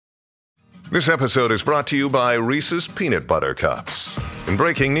This episode is brought to you by Reese's Peanut Butter Cups. In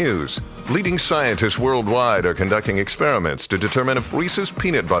breaking news, leading scientists worldwide are conducting experiments to determine if Reese's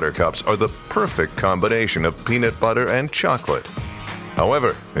Peanut Butter Cups are the perfect combination of peanut butter and chocolate.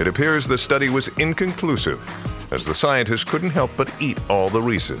 However, it appears the study was inconclusive, as the scientists couldn't help but eat all the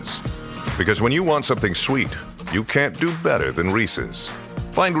Reese's. Because when you want something sweet, you can't do better than Reese's.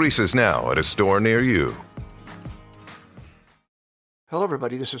 Find Reese's now at a store near you. Hello,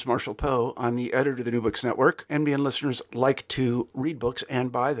 everybody. This is Marshall Poe. I'm the editor of the New Books Network. NBN listeners like to read books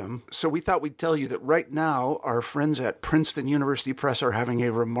and buy them. So we thought we'd tell you that right now, our friends at Princeton University Press are having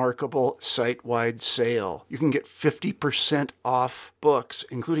a remarkable site-wide sale. You can get 50% off books,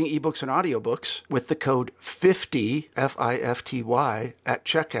 including ebooks and audiobooks, with the code 50, F-I-F-T-Y, at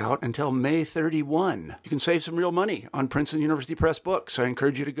checkout until May 31. You can save some real money on Princeton University Press books. I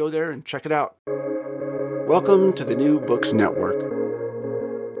encourage you to go there and check it out. Welcome to the New Books Network.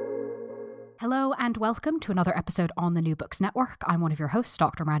 Hello and welcome to another episode on the New Books Network. I'm one of your hosts,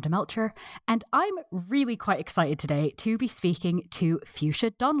 Dr. Miranda Melcher, and I'm really quite excited today to be speaking to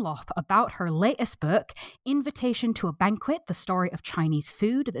Fuchsia Dunlop about her latest book, Invitation to a Banquet, the Story of Chinese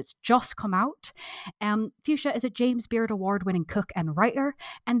Food, that's just come out. Fuchsia is a James Beard Award-winning cook and writer,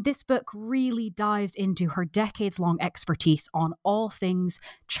 and this book really dives into her decades-long expertise on all things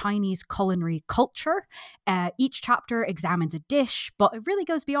Chinese culinary culture. Each chapter examines a dish, but it really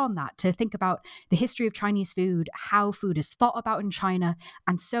goes beyond that to think about the history of Chinese food, how food is thought about in China,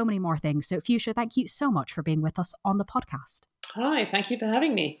 and so many more things. So, Fuchsia, thank you so much for being with us on the podcast. Hi, thank you for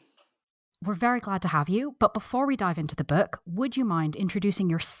having me. We're very glad to have you. But before we dive into the book, would you mind introducing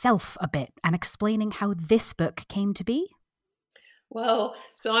yourself a bit and explaining how this book came to be? Well,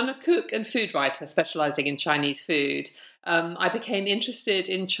 so I'm a cook and food writer specializing in Chinese food. I became interested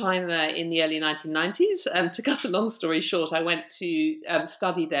in China in the early 1990s. To cut a long story short, I went to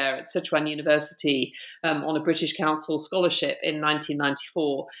study there at Sichuan University on a British Council scholarship in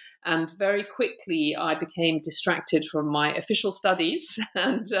 1994. And very quickly, I became distracted from my official studies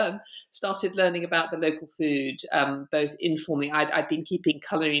and started learning about the local food, both informally. I'd been keeping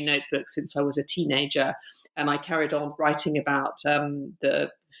culinary notebooks since I was a teenager. And I carried on writing about the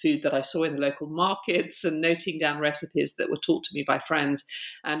food that I saw in the local markets and noting down recipes that were taught to me by friends,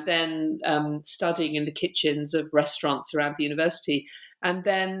 and then studying in the kitchens of restaurants around the university. And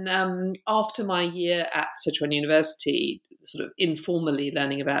then after my year at Sichuan University, sort of informally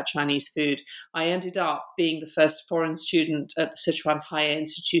learning about Chinese food, I ended up being the first foreign student at the Sichuan Higher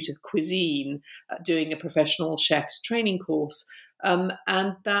Institute of Cuisine, doing a professional chef's training course.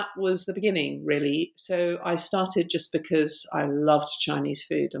 And that was the beginning, really. So I started just because I loved Chinese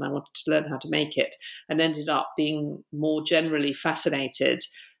food and I wanted to learn how to make it, and ended up being more generally fascinated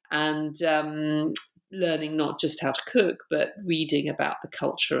and learning not just how to cook, but reading about the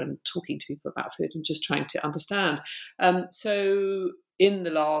culture and talking to people about food and just trying to understand. So in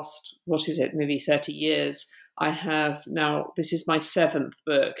the last, maybe 30 years, I have now, this is my 7th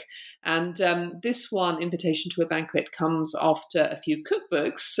book. And this one, Invitation to a Banquet, comes after a few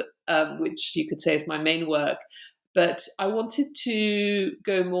cookbooks, which you could say is my main work. But I wanted to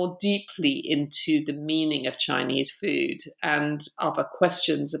go more deeply into the meaning of Chinese food and other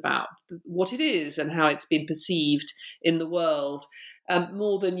questions about what it is and how it's been perceived in the world.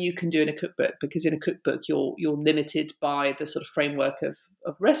 More than you can do in a cookbook, because in a cookbook you're limited by the sort of framework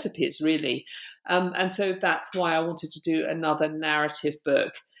of recipes, really. And so that's why I wanted to do another narrative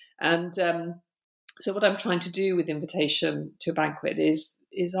book. And so what I'm trying to do with Invitation to a Banquet is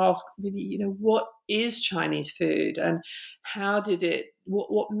ask really, what is Chinese food and how did it,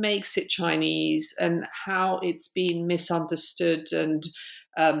 what makes it Chinese, and how it's been misunderstood and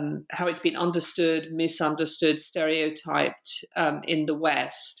how it's been understood, misunderstood, stereotyped in the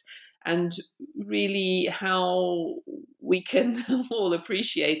West, and really how we can all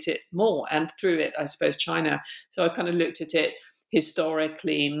appreciate it more, and through it, I suppose, China. So I kind of looked at it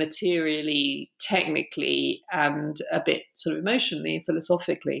historically, materially, technically, and a bit sort of emotionally,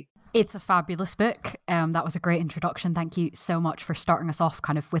 philosophically. It's a fabulous book. That was a great introduction. Thank you so much for starting us off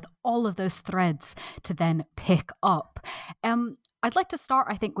kind of with all of those threads to then pick up. I'd like to start,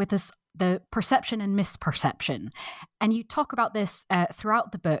 I think, with the perception and misperception. And you talk about this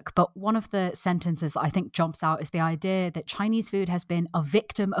throughout the book, but one of the sentences I think jumps out is the idea that Chinese food has been a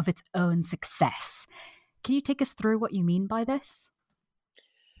victim of its own success. Can you take us through what you mean by this?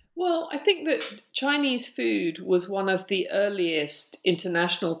 Well, I think that Chinese food was one of the earliest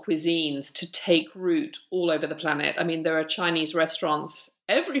international cuisines to take root all over the planet. I mean, there are Chinese restaurants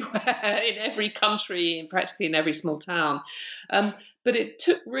everywhere in every country and practically in every small town. But it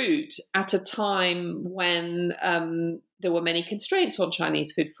took root at a time when there were many constraints on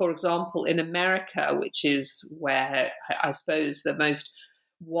Chinese food. For example, in America, which is where I suppose the most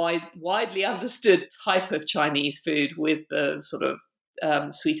widely understood type of Chinese food, with the sort of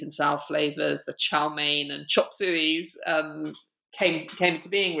sweet and sour flavors, the chow mein and chop sueys, came into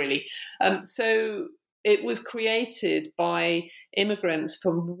being, really. So it was created by immigrants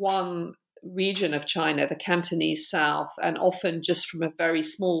from one region of China, the Cantonese South, and often just from a very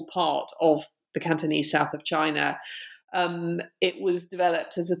small part of the Cantonese South of China. It was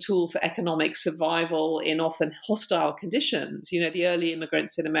developed as a tool for economic survival in often hostile conditions. The early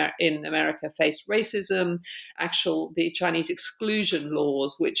immigrants in America faced racism, the Chinese exclusion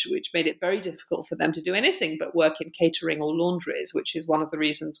laws, which made it very difficult for them to do anything but work in catering or laundries, which is one of the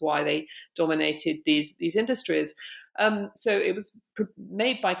reasons why they dominated these industries. So it was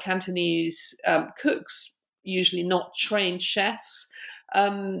made by Cantonese cooks, usually not trained chefs.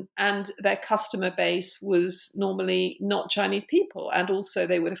 And their customer base was normally not Chinese people. And also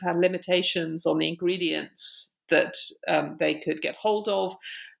they would have had limitations on the ingredients that they could get hold of.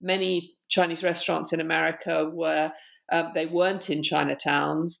 Many Chinese restaurants in America they weren't in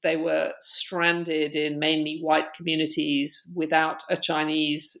Chinatowns. They were stranded in mainly white communities without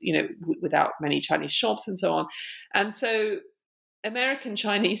without many Chinese shops and so on. And so American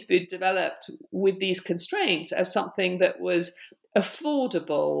Chinese food developed with these constraints as something that was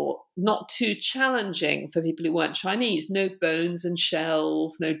affordable, not too challenging for people who weren't Chinese. No bones and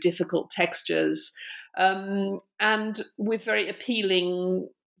shells, no difficult textures, and with very appealing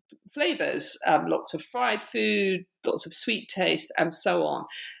flavors, lots of fried food, lots of sweet taste, and so on.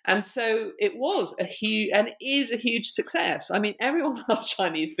 And so it was is a huge success. I mean, everyone loves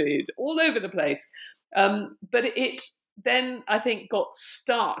Chinese food all over the place. But it then, I think, got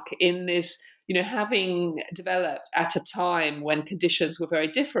stuck in this, having developed at a time when conditions were very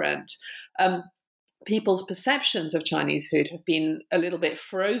different. People's perceptions of Chinese food have been a little bit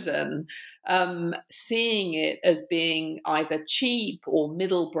frozen, seeing it as being either cheap or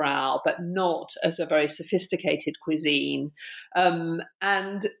middle brow, but not as a very sophisticated cuisine.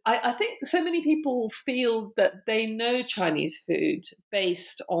 And I think so many people feel that they know Chinese food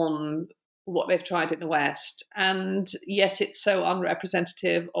based on what they've tried in the West, and yet it's so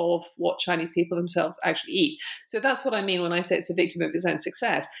unrepresentative of what Chinese people themselves actually eat. So that's what I mean when I say it's a victim of its own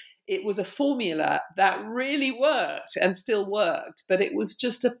success. It was a formula that really worked and still worked, but it was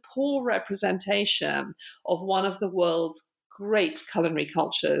just a poor representation of one of the world's great culinary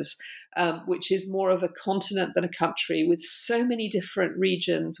cultures, which is more of a continent than a country, with so many different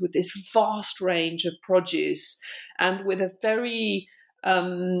regions, with this vast range of produce, and with a very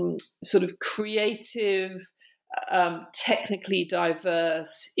sort of creative, technically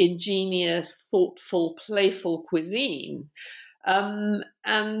diverse, ingenious, thoughtful, playful cuisine.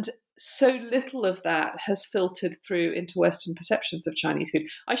 And so little of that has filtered through into Western perceptions of Chinese food.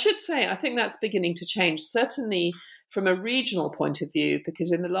 I should say, I think that's beginning to change, certainly from a regional point of view,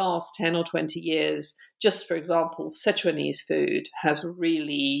 because in the last 10 or 20 years, just for example, Sichuanese food has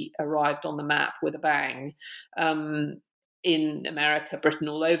really arrived on the map with a bang. In America, Britain,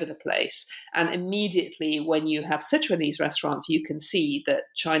 all over the place. And immediately when you have Sichuanese restaurants, you can see that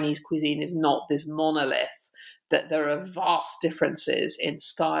Chinese cuisine is not this monolith, that there are vast differences in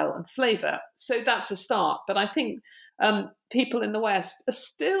style and flavor. So that's a start. But I think people in the West are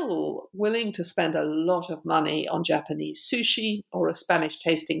still willing to spend a lot of money on Japanese sushi or a Spanish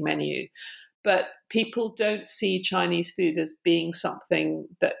tasting menu. But people don't see Chinese food as being something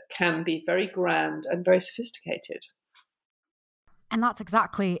that can be very grand and very sophisticated. And that's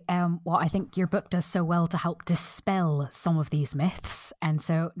exactly what I think your book does so well to help dispel some of these myths. And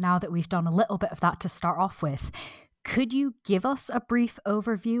so now that we've done a little bit of that to start off with, could you give us a brief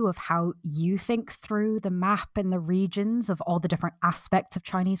overview of how you think through the map and the regions of all the different aspects of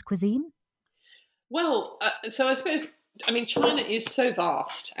Chinese cuisine? Well, so I suppose, China is so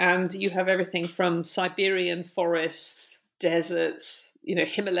vast, and you have everything from Siberian forests, deserts,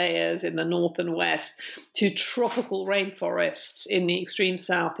 Himalayas in the north and west, to tropical rainforests in the extreme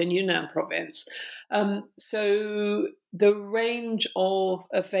south in Yunnan province. So the range of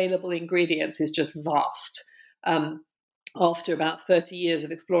available ingredients is just vast. After about 30 years of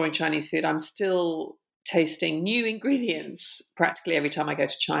exploring Chinese food, I'm still tasting new ingredients practically every time I go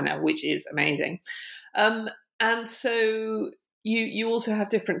to China, which is amazing. And so you also have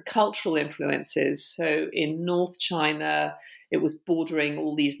different cultural influences. So in North China, it was bordering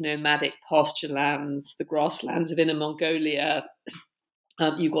all these nomadic pasture lands, the grasslands of Inner Mongolia.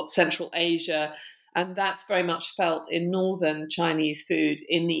 You've got Central Asia. And that's very much felt in northern Chinese food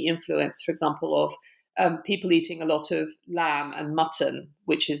in the influence, for example, of people eating a lot of lamb and mutton,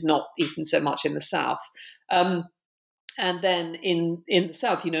 which is not eaten so much in the south. And then in the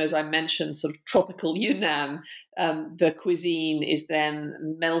south, as I mentioned, sort of tropical Yunnan, the cuisine is then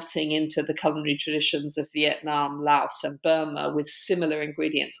melting into the culinary traditions of Vietnam, Laos, and Burma with similar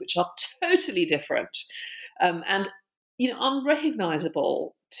ingredients, which are totally different and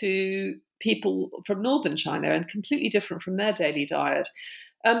unrecognizable to people from northern China and completely different from their daily diet.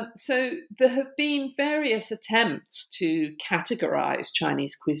 So there have been various attempts to categorize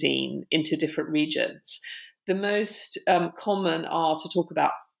Chinese cuisine into different regions. The most common are to talk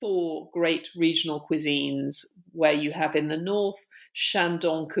about 4 great regional cuisines, where you have in the north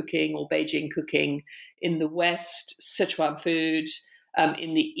Shandong cooking or Beijing cooking, in the west Sichuan food,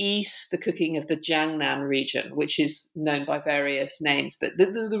 in the east the cooking of the Jiangnan region, which is known by various names, but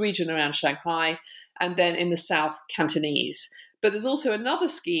the region around Shanghai, and then in the south Cantonese. But there's also another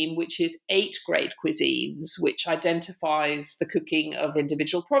scheme, which is 8 great cuisines, which identifies the cooking of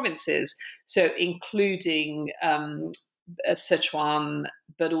individual provinces. So including Sichuan,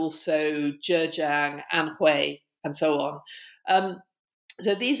 but also Zhejiang, Anhui, and so on.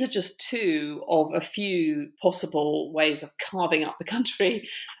 So these are just 2 of a few possible ways of carving up the country.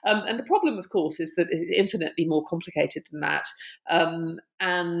 And the problem, of course, is that it's infinitely more complicated than that.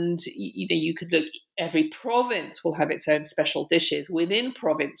 And you could look, every province will have its own special dishes. Within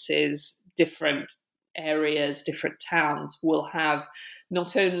provinces, different areas, different towns will have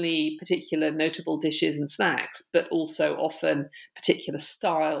not only particular notable dishes and snacks, but also often particular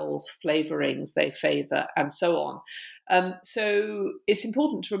styles, flavorings they favor, and so on. So it's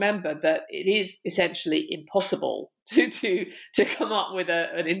important to remember that it is essentially impossible to come up with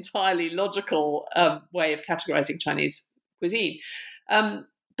an entirely logical way of categorizing Chinese cuisine.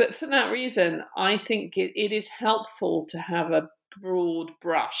 But for that reason, I think it is helpful to have a broad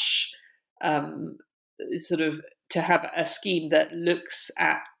brush, sort of to have a scheme that looks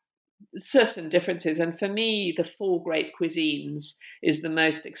at certain differences. And for me, the 4 great cuisines is the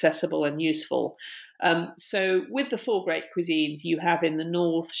most accessible and useful. So with the 4 great cuisines, you have in the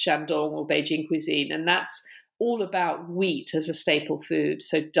north Shandong or Beijing cuisine, and that's all about wheat as a staple food.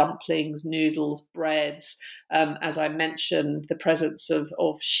 So dumplings, noodles, breads. As I mentioned, the presence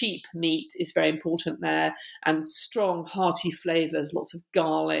of sheep meat is very important there, and strong, hearty flavors, lots of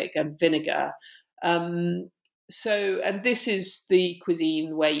garlic and vinegar. And this is the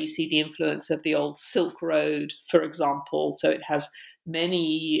cuisine where you see the influence of the old Silk Road, for example. So it has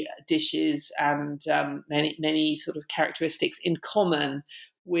many dishes and many sort of characteristics in common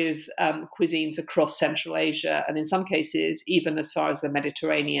with cuisines across Central Asia, and in some cases even as far as the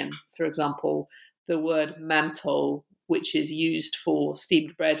Mediterranean. For example, the word mantou, which is used for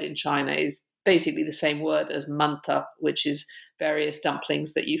steamed bread in China, is basically the same word as manta, which is various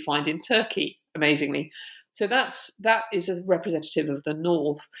dumplings that you find in Turkey, amazingly. So that is a representative of the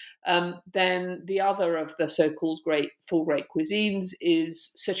north. Then the other of the so-called 4 great cuisines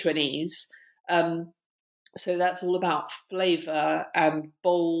is Sichuanese. So that's all about flavor and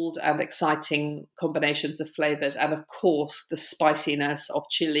bold and exciting combinations of flavors, and of course the spiciness of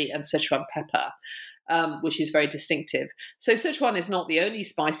chili and Sichuan pepper, which is very distinctive. So Sichuan is not the only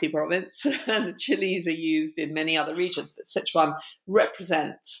spicy province, and chilies are used in many other regions, but Sichuan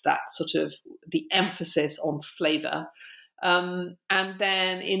represents that sort of the emphasis on flavor. And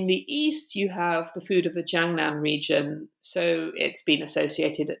then in the east, you have the food of the Jiangnan region. So it's been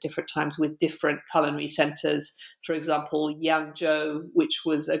associated at different times with different culinary centers. For example, Yangzhou, which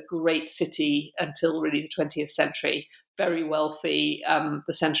was a great city until really the 20th century, very wealthy,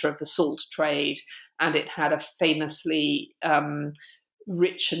 the center of the salt trade. And it had a famously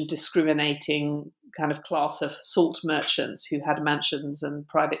rich and discriminating kind of class of salt merchants who had mansions and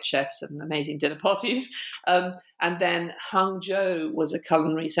private chefs and amazing dinner parties. And then Hangzhou was a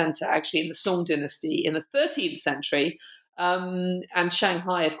culinary center actually in the Song dynasty in the 13th century. And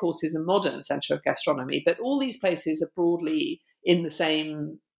Shanghai, of course, is a modern center of gastronomy. But all these places are broadly in the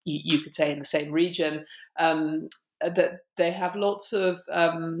same, you could say, in the same region. That they have lots of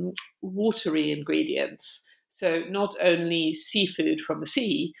watery ingredients. So not only seafood from the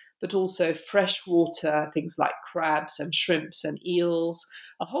sea, but also fresh water, things like crabs and shrimps and eels,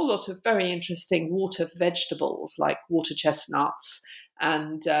 a whole lot of very interesting water vegetables like water chestnuts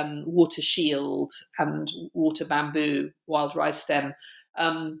and water shield and water bamboo, wild rice stem.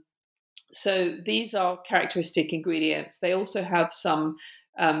 So these are characteristic ingredients. They also have some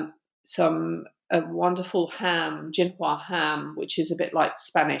a wonderful ham, Jinhua ham, which is a bit like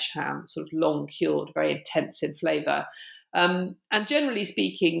Spanish ham, sort of long cured, very intense in flavor. And generally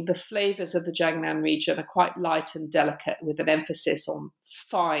speaking, the flavors of the Jiangnan region are quite light and delicate, with an emphasis on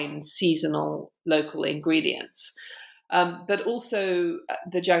fine, seasonal, local ingredients. But also,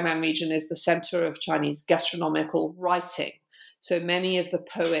 the Jiangnan region is the center of Chinese gastronomical writing. So many of the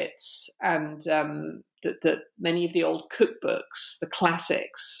poets and many of the old cookbooks, the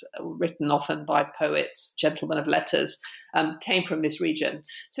classics, written often by poets, gentlemen of letters, came from this region.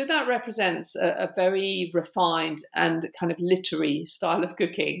 So that represents a very refined and kind of literary style of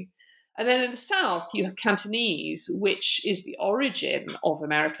cooking. And then in the south, you have Cantonese, which is the origin of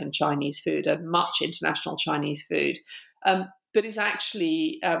American Chinese food and much international Chinese food, but is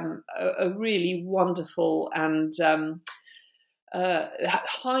actually a really wonderful and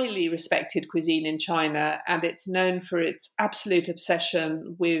highly respected cuisine in China, and it's known for its absolute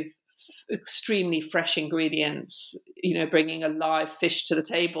obsession with extremely fresh ingredients, bringing a live fish to the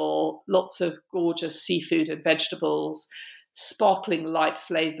table, lots of gorgeous seafood and vegetables, sparkling light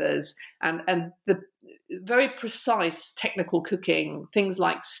flavors, and the very precise technical cooking, things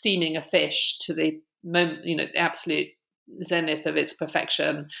like steaming a fish to the moment, the absolute zenith of its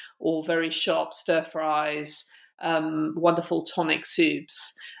perfection, or very sharp stir fries, wonderful tonic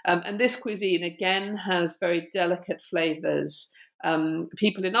soups. And this cuisine, again, has very delicate flavors.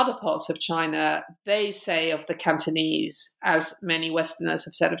 People in other parts of China, they say of the Cantonese, as many Westerners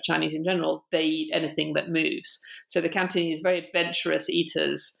have said of Chinese in general, they eat anything that moves. So the Cantonese, very adventurous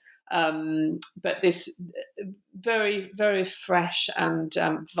eaters, but this very, very fresh and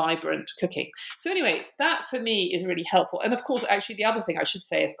vibrant cooking. So anyway, that for me is really helpful. And of course, actually, the other thing I should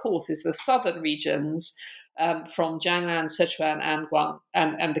say, of course, is the southern regions, from Jiangnan, Sichuan,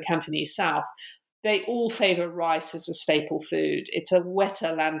 and the Cantonese South, they all favor rice as a staple food. It's a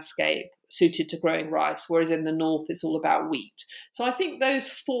wetter landscape suited to growing rice, whereas in the north, it's all about wheat. So I think those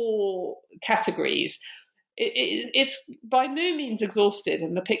four categories, it's by no means exhausted,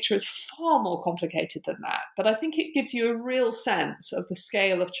 and the picture is far more complicated than that. But I think it gives you a real sense of the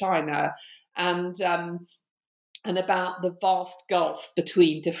scale of China and about the vast gulf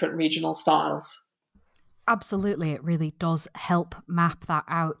between different regional styles. Absolutely, it really does help map that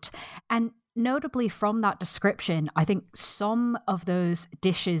out. And notably from that description, I think some of those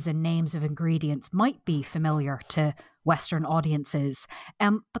dishes and names of ingredients might be familiar to Western audiences,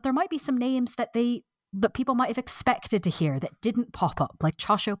 but there might be some names that people might have expected to hear that didn't pop up, like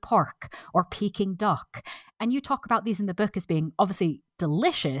chashu pork or Peking duck. And you talk about these in the book as being obviously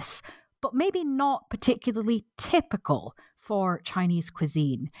delicious, but maybe not particularly typical for Chinese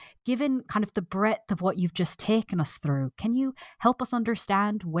cuisine. Given kind of the breadth of what you've just taken us through, can you help us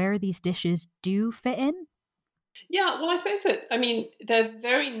understand where these dishes do fit in? Yeah, well, I suppose that, they're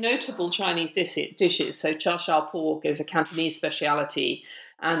very notable Chinese dishes. So char pork is a Cantonese speciality,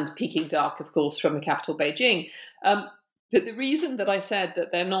 and Peking duck, of course, from the capital, Beijing. But the reason that I said that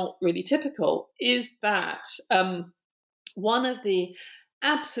they're not really typical is that one of the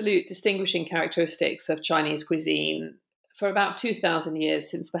absolute distinguishing characteristics of Chinese cuisine for about 2,000 years,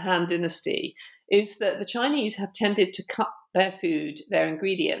 since the Han Dynasty, is that the Chinese have tended to cut their food, their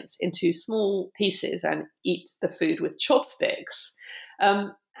ingredients, into small pieces and eat the food with chopsticks.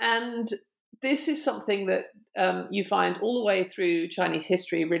 And this is something that you find all the way through Chinese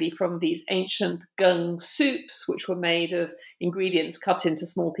history, really, from these ancient geng soups, which were made of ingredients cut into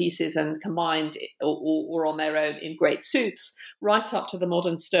small pieces and combined or on their own in great soups, right up to the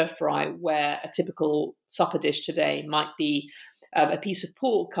modern stir fry, where a typical supper dish today might be a piece of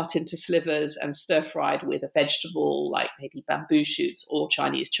pork cut into slivers and stir fried with a vegetable like maybe bamboo shoots or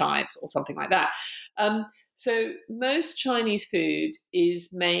Chinese chives or something like that. So most Chinese food is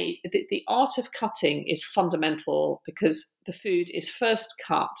made, the art of cutting is fundamental because the food is first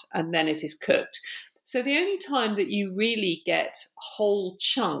cut and then it is cooked. So the only time that you really get whole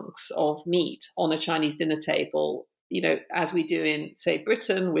chunks of meat on a Chinese dinner table, as we do in, say,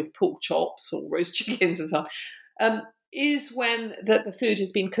 Britain with pork chops or roast chickens and so on, is when the food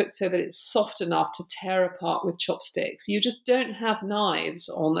has been cooked so that it's soft enough to tear apart with chopsticks. You just don't have knives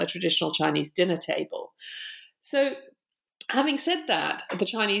on a traditional Chinese dinner table. So having said that, the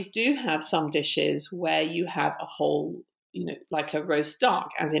Chinese do have some dishes where you have a whole, like a roast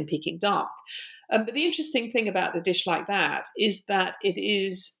duck, as in Peking duck. But the interesting thing about the dish like that is that it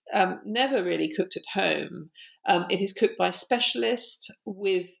is never really cooked at home. It is cooked by specialists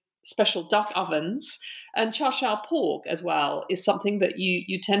with special duck ovens. And char pork as well is something that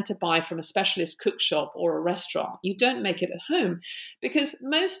you tend to buy from a specialist cook shop or a restaurant. You don't make it at home because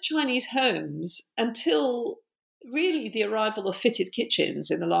most Chinese homes, until really the arrival of fitted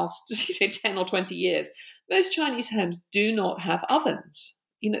kitchens in the last 10 or 20 years, most Chinese homes do not have ovens.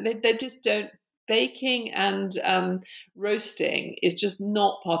 They just don't baking and roasting is just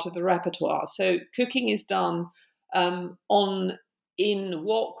not part of the repertoire. So cooking is done in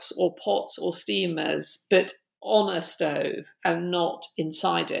woks or pots or steamers, but on a stove and not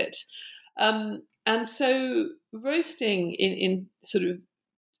inside it. And so roasting in sort of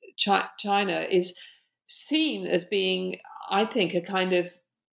China is seen as being, I think, a kind of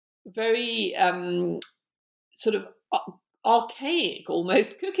very sort of archaic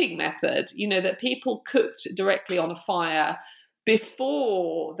almost cooking method, that people cooked directly on a fire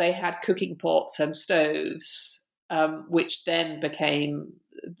before they had cooking pots and stoves, which then became,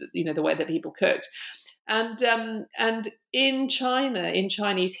 the way that people cooked. And in China, in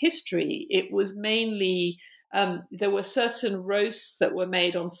Chinese history, it was mainly there were certain roasts that were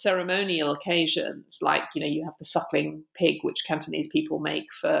made on ceremonial occasions, like you have the suckling pig, which Cantonese people make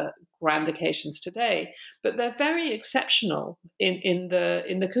for grand occasions today. But they're very exceptional in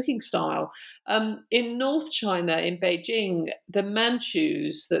the cooking style. In North China, in Beijing, the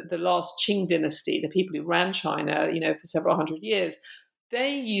Manchus, the last Qing dynasty, the people who ran China, for several hundred years,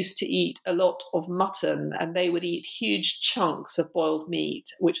 they used to eat a lot of mutton, and they would eat huge chunks of boiled meat,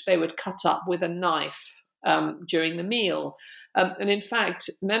 which they would cut up with a knife during the meal. And in fact,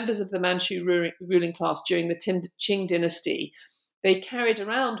 members of the Manchu ruling class during the Qing dynasty, they carried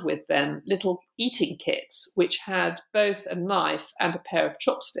around with them little eating kits, which had both a knife and a pair of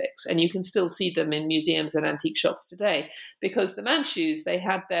chopsticks. And you can still see them in museums and antique shops today, because the Manchus, they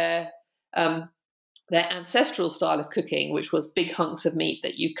had their ancestral style of cooking, which was big hunks of meat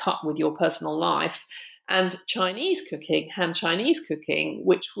that you cut with your personal knife, and Chinese cooking, Han Chinese cooking,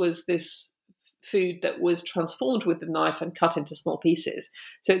 which was this food that was transformed with the knife and cut into small pieces.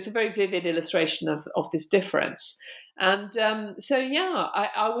 So it's a very vivid illustration of this difference. And I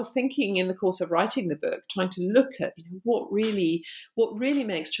was thinking in the course of writing the book, trying to look at what really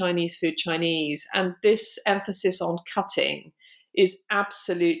makes Chinese food Chinese, and this emphasis on cutting is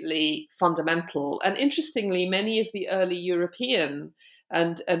absolutely fundamental. And interestingly, many of the early European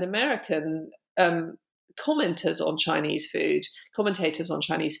and American commentators on Chinese food,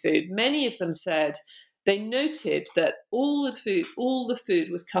 many of them said they noted that all the food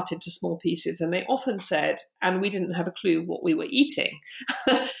was cut into small pieces, and they often said, and we didn't have a clue what we were eating.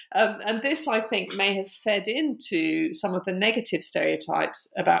 And this, I think, may have fed into some of the negative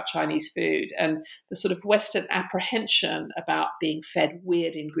stereotypes about Chinese food and the sort of Western apprehension about being fed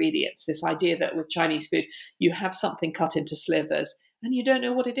weird ingredients, this idea that with Chinese food, you have something cut into slivers and you don't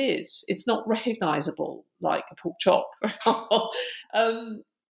know what it is. It's not recognizable like a pork chop, for example.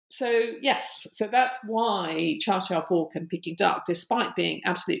 So that's why chow chow pork and Peking duck, despite being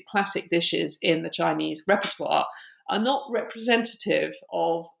absolute classic dishes in the Chinese repertoire, are not representative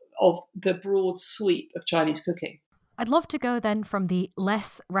of the broad sweep of Chinese cooking. I'd love to go then from the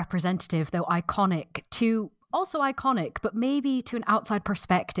less representative, though iconic, to also iconic, but maybe to an outside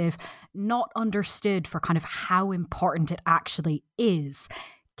perspective, not understood for kind of how important it actually is.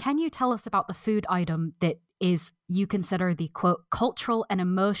 Can you tell us about the food item that is, you consider, the, quote, cultural and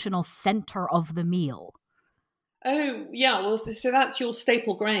emotional center of the meal? Oh, yeah. Well, so that's your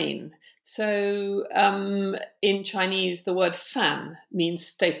staple grain. So in Chinese, the word fan means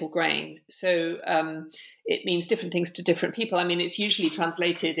staple grain. So it means different things to different people. I mean, it's usually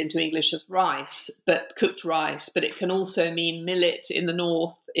translated into English as rice, but cooked rice. But it can also mean millet in the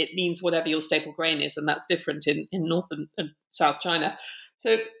north. It means whatever your staple grain is, and that's different in North and South China.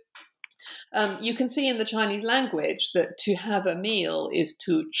 So you can see in the Chinese language that to have a meal is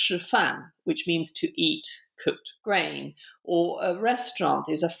to 吃饭, which means to eat cooked grain, or a restaurant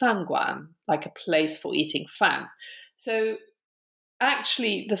is a fanguan, like a place for eating fan. So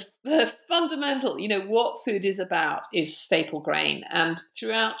actually the fundamental, what food is about is staple grain. And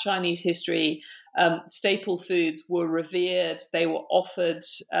throughout Chinese history, staple foods were revered. They were offered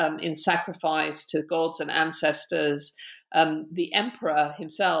in sacrifice to gods and ancestors. The emperor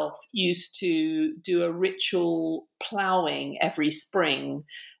himself used to do a ritual ploughing every spring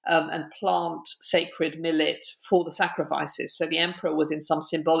and plant sacred millet for the sacrifices. So the emperor was, in some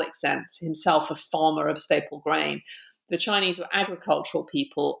symbolic sense, himself a farmer of staple grain. The Chinese were agricultural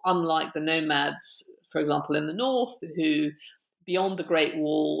people, unlike the nomads, for example, in the north, who beyond the Great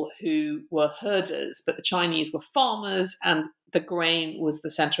Wall, who were herders, but the Chinese were farmers, and the grain was the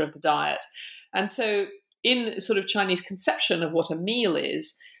center of the diet. And so in sort of Chinese conception of what a meal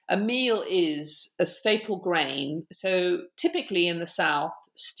is a staple grain. So typically in the South,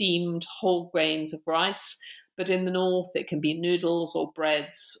 steamed whole grains of rice, but in the North, it can be noodles or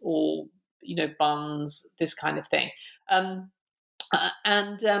breads or, buns, this kind of thing. And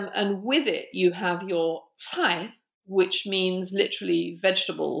with it, you have your cai, which means literally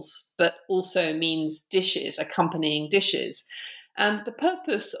vegetables, but also means dishes, accompanying dishes. And the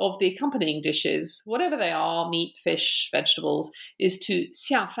purpose of the accompanying dishes, whatever they are, meat, fish, vegetables, is to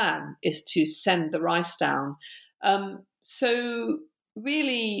xiafan, is to send the rice down. So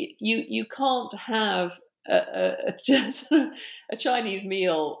really, you can't have a Chinese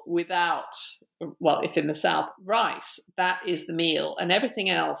meal without, well, if in the South, rice. That is the meal, and everything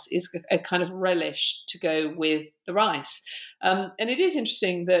else is a kind of relish to go with the rice. And it is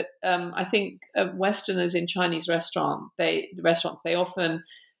interesting that I think Westerners in Chinese restaurants, they often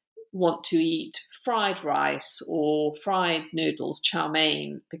want to eat fried rice or fried noodles, chow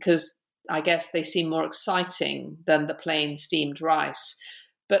mein, because I guess they seem more exciting than the plain steamed rice.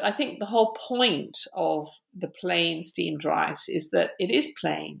 But I think the whole point of the plain steamed rice is that it is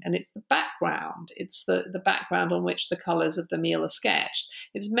plain, and it's the background. It's the background on which the colours of the meal are sketched.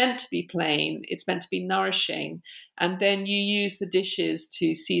 It's meant to be plain. It's meant to be nourishing. And then you use the dishes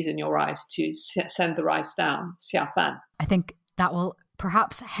to season your rice, to send the rice down, xiafan. I think that will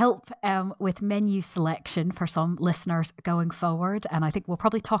perhaps help with menu selection for some listeners going forward. And I think we'll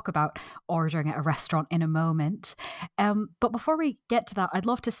probably talk about ordering at a restaurant in a moment. But before we get to that, I'd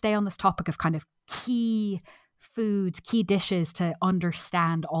love to stay on this topic of kind of key foods, key dishes to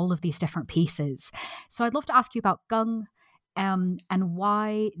understand all of these different pieces. So I'd love to ask you about gung, and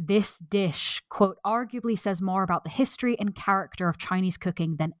why this dish, quote, arguably says more about the history and character of Chinese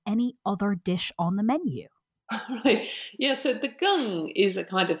cooking than any other dish on the menu. Right. Yeah. So the gung is a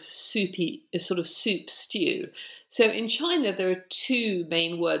kind of soupy, a sort of soup stew. So in China, there are two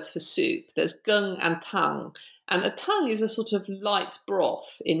main words for soup. There's gung and tang. And a tang is a sort of light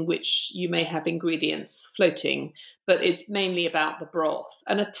broth in which you may have ingredients floating, but it's mainly about the broth.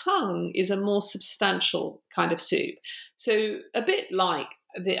 And a tang is a more substantial kind of soup. So a bit like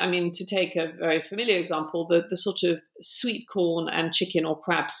to take a very familiar example, the sort of sweet corn and chicken or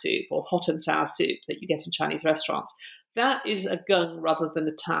crab soup or hot and sour soup that you get in Chinese restaurants, that is a gung rather than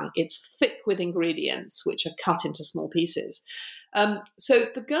a tang. It's thick with ingredients which are cut into small pieces. So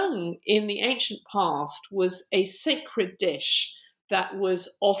the gung in the ancient past was a sacred dish that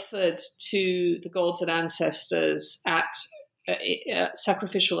was offered to the gods and ancestors at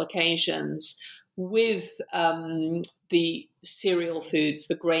sacrificial occasions, with the cereal foods,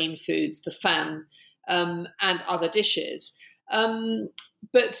 the grain foods, the fan, and other dishes.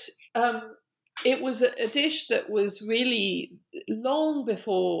 But it was a dish that was really, long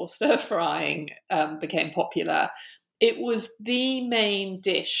before stir frying became popular, it was the main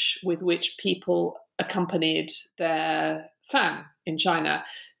dish with which people accompanied their fan in China.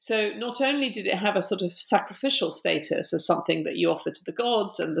 So not only did it have a sort of sacrificial status as something that you offered to the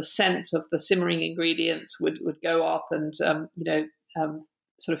gods, and the scent of the simmering ingredients would go up and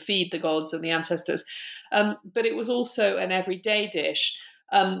sort of feed the gods and the ancestors, but it was also an everyday dish.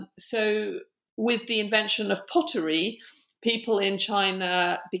 So with the invention of pottery, people in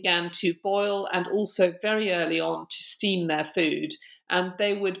China began to boil and also very early on to steam their food, and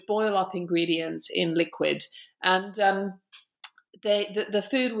they would boil up ingredients in liquid, and the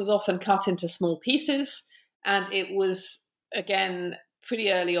food was often cut into small pieces, and it was, again,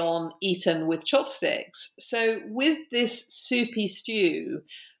 pretty early on eaten with chopsticks. So with this soupy stew,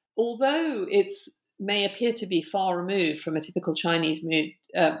 although it may appear to be far removed from a typical Chinese meal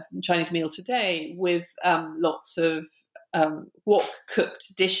today, with lots of wok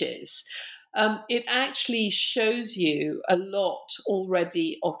cooked dishes, it actually shows you a lot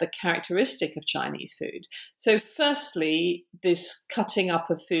already of the characteristic of Chinese food. So firstly, this cutting up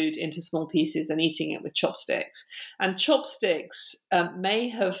of food into small pieces and eating it with chopsticks. And chopsticks may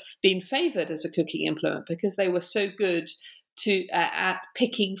have been favored as a cooking implement because they were so good at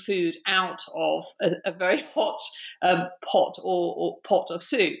picking food out of a very hot pot or pot of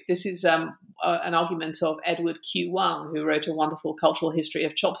soup. This is an argument of Edward Q. Wang, who wrote a wonderful cultural history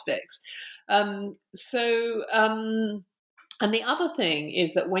of chopsticks. And the other thing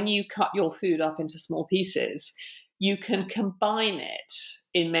is that when you cut your food up into small pieces, you can combine it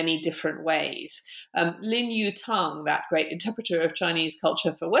in many different ways. Lin Yutang, that great interpreter of Chinese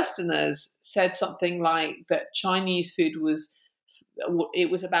culture for Westerners, said something like that Chinese food was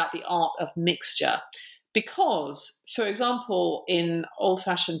about the art of mixture. Because, for example, in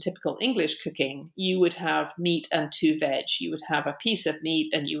old-fashioned typical English cooking, you would have meat and two veg. You would have a piece of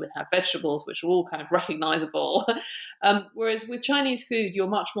meat and you would have vegetables, which are all kind of recognizable. Whereas with Chinese food, you're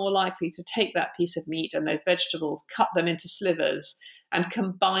much more likely to take that piece of meat and those vegetables, cut them into slivers, and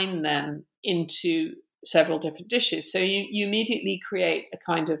combine them into several different dishes. So you immediately create a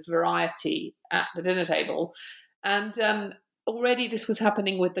kind of variety at the dinner table. And already this was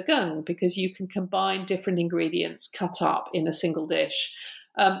happening with the gung, because you can combine different ingredients cut up in a single dish.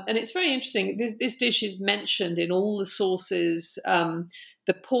 And it's very interesting. This dish is mentioned in all the sources.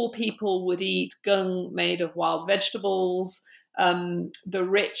 The poor people would eat gung made of wild vegetables. The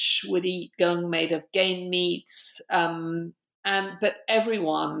rich would eat gung made of game meats. But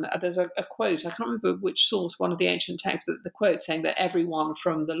everyone, there's a quote, I can't remember which source, one of the ancient texts, but the quote saying that everyone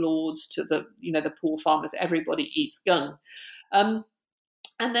from the lords to the poor farmers, everybody eats gung. And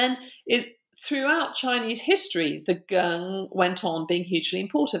then throughout Chinese history, the gung went on being hugely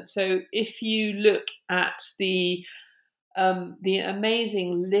important. So if you look at the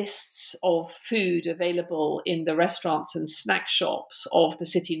amazing lists of food available in the restaurants and snack shops of the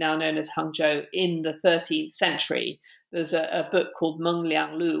city now known as Hangzhou in the 13th century, there's a book called Meng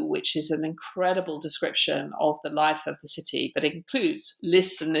Liang Lu, which is an incredible description of the life of the city, but it includes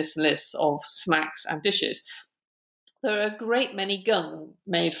lists and lists and lists of snacks and dishes. There are a great many gung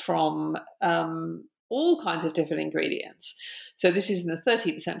made from all kinds of different ingredients. So this is in the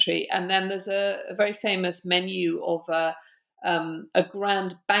 13th century. And then there's a very famous menu of a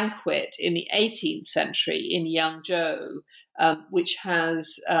grand banquet in the 18th century in Yangzhou, which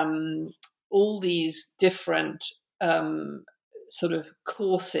has all these different sort of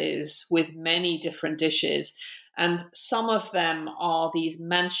courses with many different dishes. And some of them are these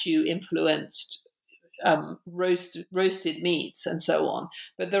Manchu-influenced roasted meats and so on,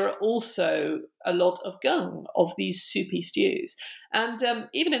 but there are also a lot of gung, of these soupy stews. And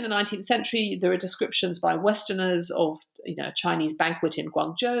even in the 19th century, there are descriptions by Westerners of a Chinese banquet in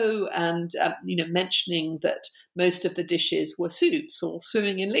Guangzhou, and mentioning that most of the dishes were soups or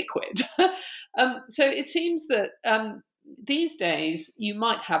swimming in liquid. So it seems that these days you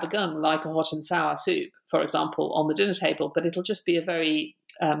might have a gung like a hot and sour soup, for example, on the dinner table, but it'll just be a very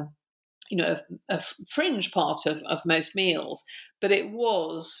a fringe part of most meals. But it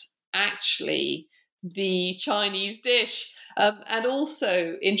was actually the Chinese dish. And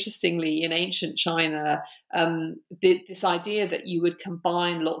also, interestingly, in ancient China, this idea that you would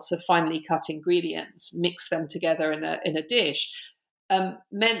combine lots of finely cut ingredients, mix them together in a dish,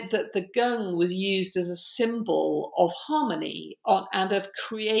 meant that the gung was used as a symbol of harmony and of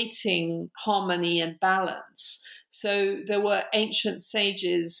creating harmony and balance. So there were ancient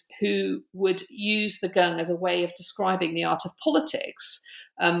sages who would use the gung as a way of describing the art of politics,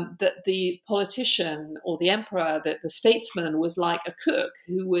 that the politician or the emperor, that the statesman was like a cook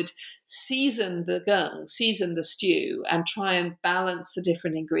who would season the gung, season the stew, and try and balance the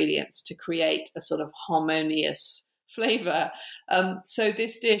different ingredients to create a sort of harmonious flavor. So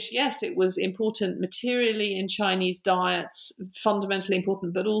this dish, yes, it was important materially in Chinese diets, fundamentally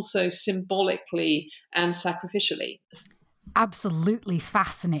important, but also symbolically and sacrificially. Absolutely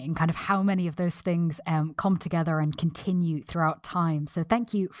fascinating, kind of how many of those things come together and continue throughout time. So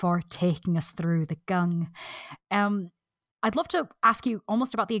thank you for taking us through the gung. I'd love to ask you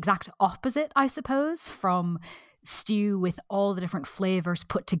almost about the exact opposite, I suppose, from stew with all the different flavors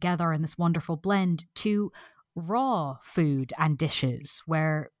put together in this wonderful blend to raw food and dishes,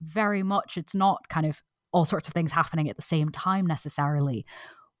 where very much it's not kind of all sorts of things happening at the same time necessarily.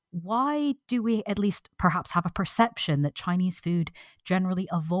 Why do we at least perhaps have a perception that Chinese food generally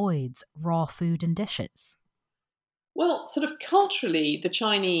avoids raw food and dishes? Well, sort of culturally, the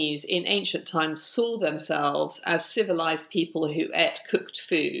Chinese in ancient times saw themselves as civilized people who ate cooked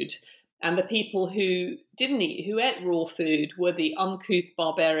food. And the people who didn't eat, who ate raw food, were the uncouth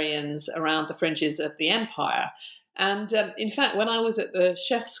barbarians around the fringes of the empire. And in fact, when I was at the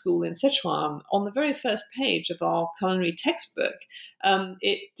chef school in Sichuan, on the very first page of our culinary textbook,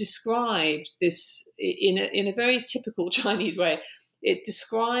 it described this in a very typical Chinese way. It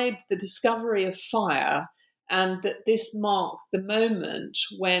described the discovery of fire, and that this marked the moment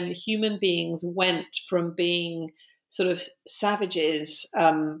when human beings went from being sort of savages,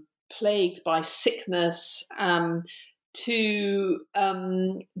 plagued by sickness, to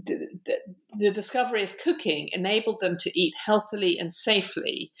the discovery of cooking enabled them to eat healthily and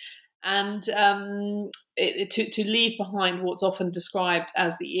safely, and to leave behind what's often described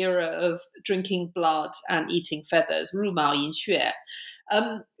as the era of drinking blood and eating feathers, 入毛饮血,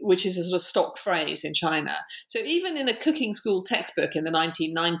 which is a sort of stock phrase in China. So even in a cooking school textbook in the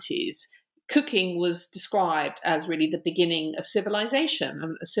 1990s, cooking was described as really the beginning of civilization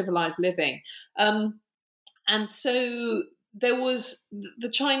and civilized living. And so the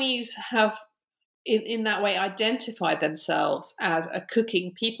Chinese have, in that way, identified themselves as a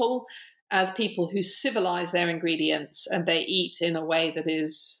cooking people, as people who civilize their ingredients, and they eat in a way that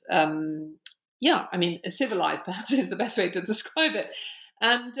is, civilized perhaps is the best way to describe it.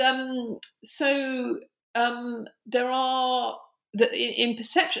 And so there are in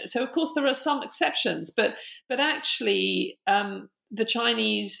perception. So of course there are some exceptions, but actually the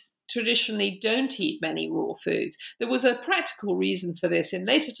Chinese traditionally don't eat many raw foods. There was a practical reason for this in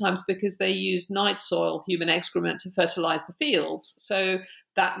later times because they used night soil, human excrement, to fertilize the fields. So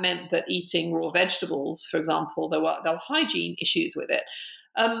that meant that eating raw vegetables, for example, there were hygiene issues with it.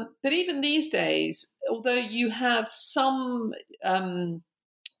 But even these days, although you have some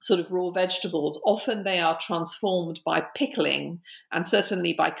sort of raw vegetables, often they are transformed by pickling and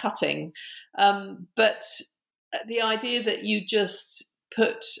certainly by cutting. But the idea that you just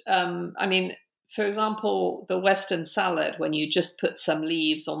put, for example, the Western salad, when you just put some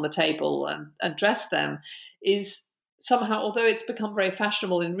leaves on the table and dress them, is somehow, although it's become very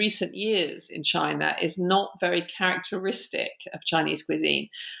fashionable in recent years in China, is not very characteristic of Chinese cuisine.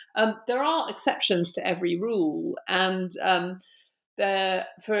 There are exceptions to every rule, and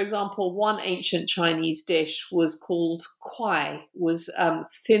for example, one ancient Chinese dish was called kwai, was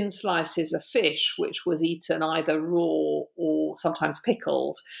thin slices of fish, which was eaten either raw or sometimes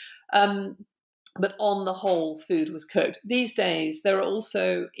pickled. But on the whole, food was cooked. These days, there are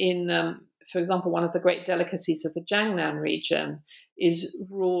also for example, one of the great delicacies of the Jiangnan region is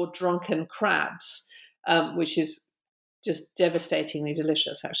raw drunken crabs, which is just devastatingly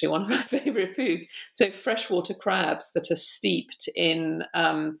delicious, actually, one of my favorite foods. So freshwater crabs that are steeped in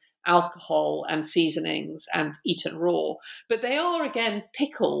alcohol and seasonings and eaten raw. But they are, again,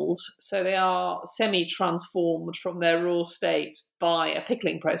 pickled, so they are semi-transformed from their raw state by a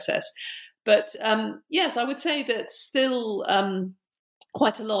pickling process. But yes, I would say that still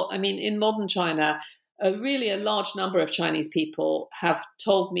quite a lot. I mean, in modern China, really a large number of Chinese people have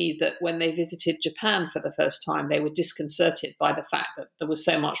told me that when they visited Japan for the first time, they were disconcerted by the fact that there was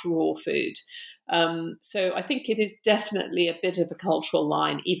so much raw food. So I think it is definitely a bit of a cultural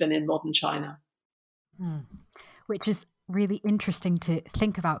line, even in modern China. Which is really interesting to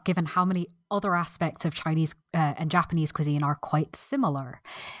think about, given how many other aspects of Chinese and Japanese cuisine are quite similar.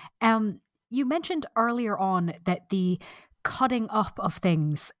 You mentioned earlier on that the cutting up of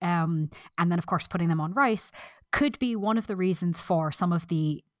things and then, of course, putting them on rice could be one of the reasons for some of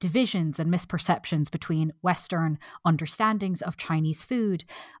the divisions and misperceptions between Western understandings of Chinese food.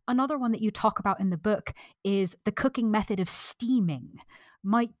 Another one that you talk about in the book is the cooking method of steaming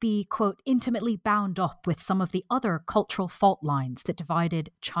might be, quote, intimately bound up with some of the other cultural fault lines that divided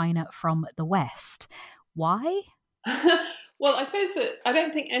China from the West. Why? Well, I suppose that I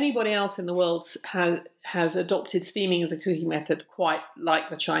don't think anybody else in the world has adopted steaming as a cooking method quite like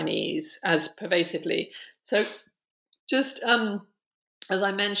the Chinese as pervasively. So just as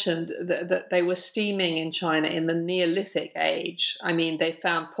I mentioned, that they were steaming in China in the Neolithic age. I mean, they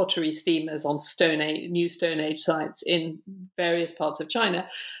found pottery steamers on new Stone Age sites in various parts of China.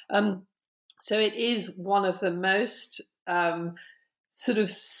 So it is one of the most sort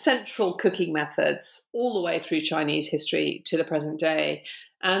of central cooking methods all the way through Chinese history to the present day.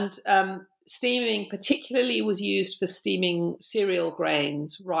 And steaming particularly was used for steaming cereal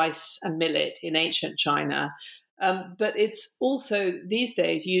grains, rice and millet in ancient China. But it's also these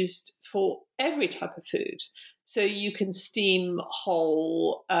days used for every type of food. So you can steam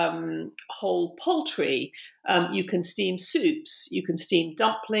whole poultry, you can steam soups, you can steam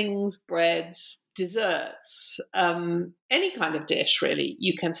dumplings, breads, desserts, any kind of dish really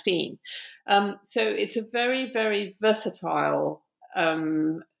you can steam. So it's a very, very versatile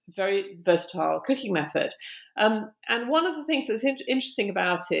cooking method. And one of the things that's interesting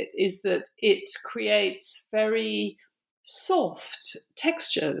about it is that it creates very soft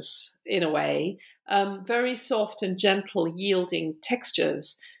textures in a way, very soft and gentle yielding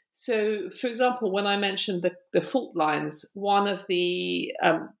textures. So, for example, when I mentioned the fault lines, one of the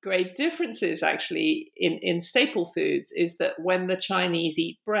great differences actually in staple foods is that when the Chinese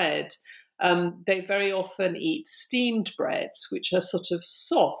eat bread, they very often eat steamed breads, which are sort of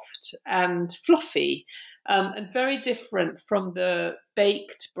soft and fluffy, and very different from the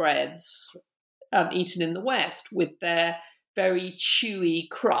baked breads eaten in the West with their very chewy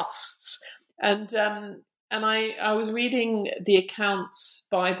crusts. And I was reading the accounts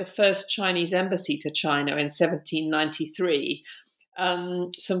by the first Chinese embassy to China in 1793.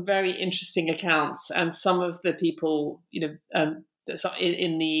 Some very interesting accounts, and some of the people, in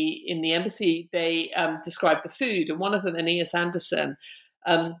the embassy, they described the food, and one of them, Aeneas Anderson,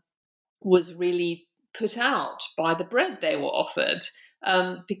 was really put out by the bread they were offered.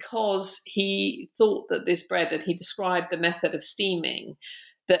 Because he thought that this bread, and he described the method of steaming,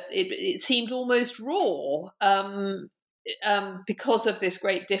 that it seemed almost raw because of this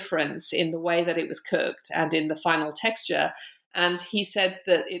great difference in the way that it was cooked and in the final texture. And he said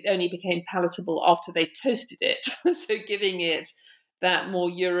that it only became palatable after they toasted it, so giving it that more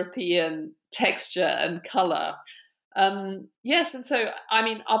European texture and colour. Yes, and so, I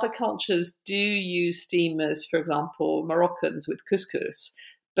mean, other cultures do use steamers, for example, Moroccans with couscous,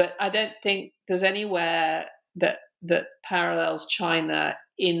 but I don't think there's anywhere that parallels China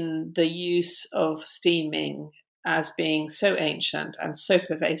in the use of steaming as being so ancient and so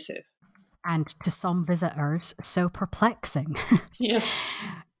pervasive. And to some visitors, so perplexing. Yes.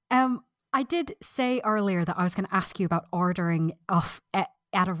 I did say earlier that I was going to ask you about ordering off at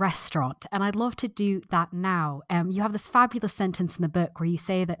a restaurant, and I'd love to do that now. You have this fabulous sentence in the book where you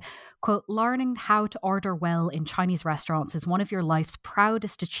say that, quote, learning how to order well in Chinese restaurants is one of your life's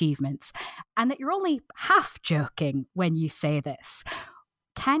proudest achievements, and that you're only half joking when you say this.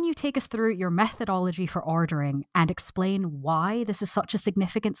 Can you take us through your methodology for ordering and explain why this is such a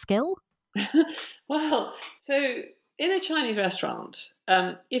significant skill? Well, so in a Chinese restaurant,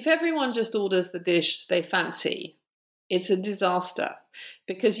 if everyone just orders the dish they fancy, it's a disaster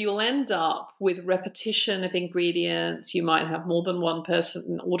because you'll end up with repetition of ingredients. You might have more than one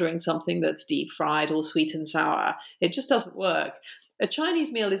person ordering something that's deep fried or sweet and sour. It just doesn't work. A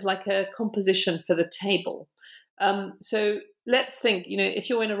Chinese meal is like a composition for the table. So let's think, if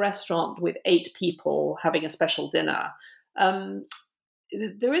you're in a restaurant with 8 people having a special dinner,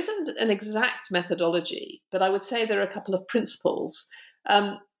 there isn't an exact methodology, but I would say there are a couple of principles.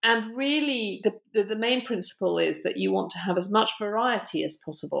 And really, the main principle is that you want to have as much variety as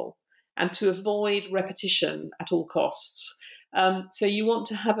possible and to avoid repetition at all costs. So you want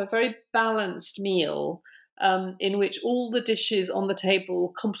to have a very balanced meal in which all the dishes on the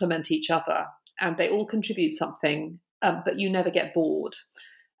table complement each other and they all contribute something, but you never get bored.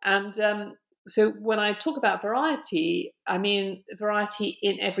 And so when I talk about variety, I mean variety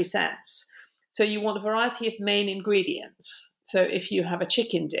in every sense. So you want a variety of main ingredients. So if you have a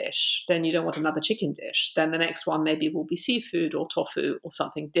chicken dish, then you don't want another chicken dish. Then the next one maybe will be seafood or tofu or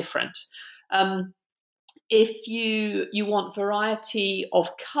something different. If you want variety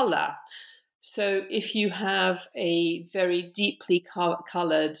of color, so if you have a very deeply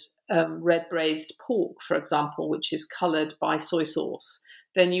colored red braised pork, for example, which is colored by soy sauce,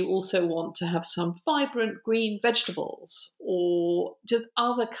 then you also want to have some vibrant green vegetables or just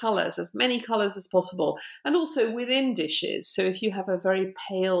other colors, as many colors as possible, and also within dishes. So if you have a very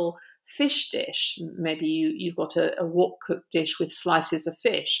pale fish dish, maybe you've got a wok cooked dish with slices of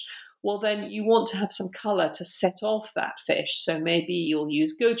fish, well, then you want to have some color to set off that fish. So maybe you'll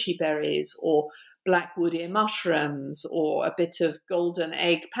use goji berries or black wood ear mushrooms or a bit of golden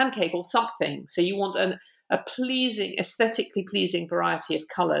egg pancake or something. So you want a pleasing, aesthetically pleasing variety of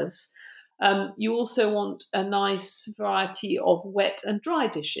colors. You also want a nice variety of wet and dry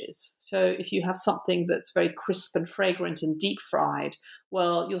dishes. So if you have something that's very crisp and fragrant and deep fried,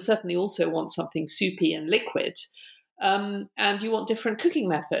 well, you'll certainly also want something soupy and liquid. And you want different cooking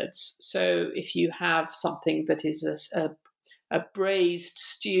methods. So if you have something that is a braised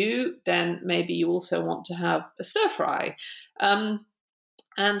stew, then maybe you also want to have a stir fry.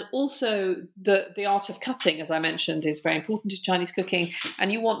 And also the art of cutting, as I mentioned, is very important in Chinese cooking. And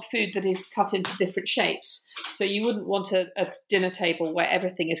you want food that is cut into different shapes. So you wouldn't want a dinner table where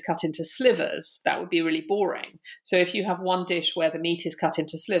everything is cut into slivers. That would be really boring. So if you have one dish where the meat is cut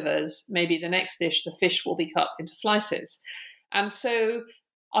into slivers, maybe the next dish, the fish will be cut into slices. And so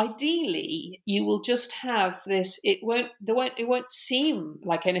ideally, you will just have this. It won't seem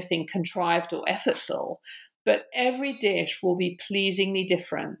like anything contrived or effortful. But every dish will be pleasingly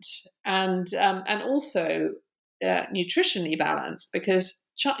different and also nutritionally balanced, because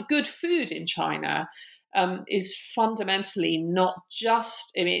good food in China is fundamentally not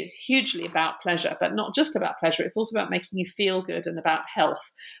just, I mean, it's hugely about pleasure, but not just about pleasure. It's also about making you feel good and about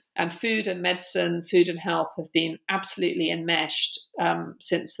health. And food and medicine, food and health have been absolutely enmeshed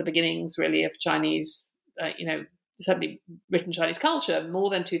since the beginnings, really, of Chinese, certainly written Chinese culture,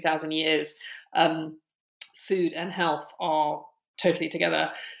 more than 2,000 years. Food and health are totally together.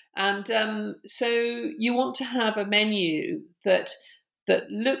 And so you want to have a menu that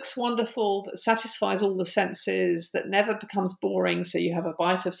looks wonderful, that satisfies all the senses, that never becomes boring. So you have a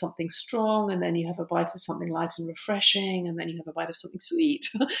bite of something strong, and then you have a bite of something light and refreshing, and then you have a bite of something sweet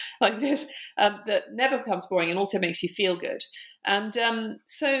like this, that never becomes boring and also makes you feel good. And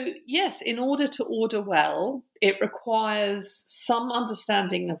so, yes, in order to order well, it requires some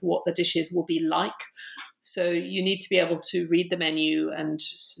understanding of what the dishes will be like. So you need to be able to read the menu and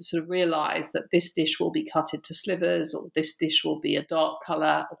sort of realize that this dish will be cut into slivers, or this dish will be a dark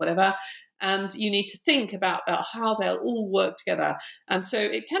color, or whatever. And you need to think about how they'll all work together. And so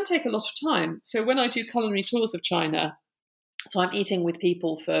it can take a lot of time. So when I do culinary tours of China, so I'm eating with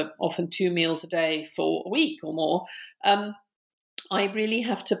people for often 2 meals a day for a week or more. I really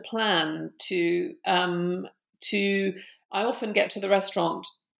have to plan I often get to the restaurant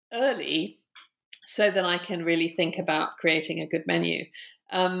early so that I can really think about creating a good menu.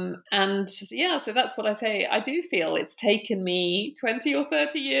 So that's what I say. I do feel it's taken me 20 or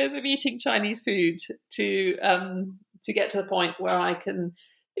 30 years of eating Chinese food to get to the point where I can,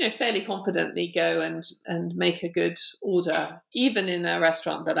 fairly confidently go and make a good order, even in a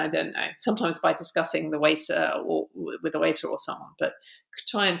restaurant that I don't know. Sometimes by discussing the waiter or with a waiter or someone, but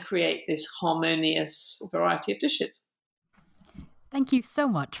try and create this harmonious variety of dishes. Thank you so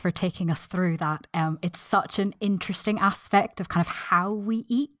much for taking us through that. It's such an interesting aspect of kind of how we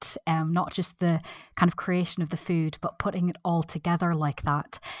eat, not just the kind of creation of the food, but putting it all together like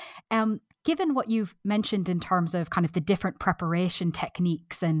that. Given what you've mentioned in terms of kind of the different preparation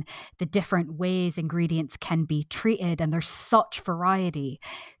techniques and the different ways ingredients can be treated, and there's such variety,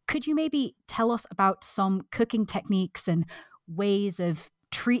 could you maybe tell us about some cooking techniques and ways of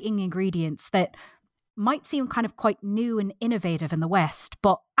treating ingredients that might seem kind of quite new and innovative in the West,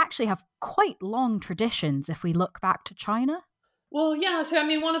 but actually have quite long traditions if we look back to China? Well, yeah. So,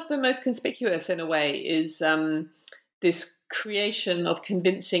 one of the most conspicuous in a way is this creation of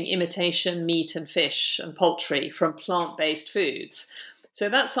convincing imitation meat and fish and poultry from plant-based foods. So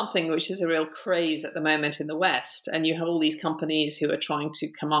that's something which is a real craze at the moment in the West. And you have all these companies who are trying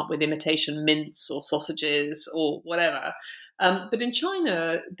to come up with imitation mince or sausages or whatever. But in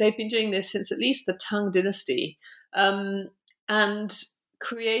China, they've been doing this since at least the Tang Dynasty, and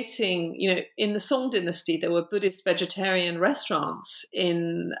creating, in the Song Dynasty, there were Buddhist vegetarian restaurants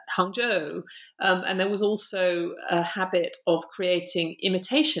in Hangzhou, and there was also a habit of creating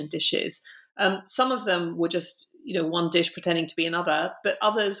imitation dishes. Some of them were just, one dish pretending to be another, but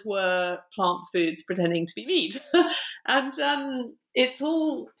others were plant foods pretending to be meat. And it's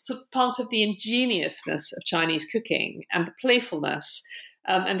all sort of part of the ingeniousness of Chinese cooking and the playfulness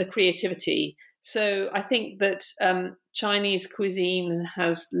and the creativity. So I think that Chinese cuisine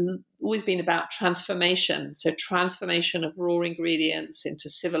has always been about transformation. So transformation of raw ingredients into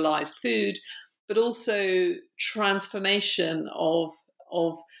civilized food, but also transformation of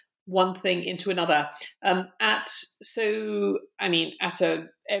one thing into another. At a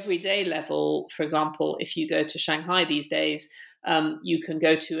everyday level, for example, if you go to Shanghai these days, you can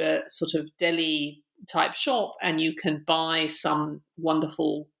go to a sort of deli type shop and you can buy some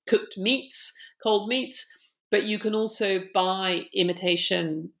wonderful cooked meats, cold meats, but you can also buy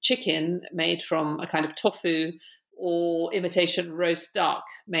imitation chicken made from a kind of tofu, or imitation roast duck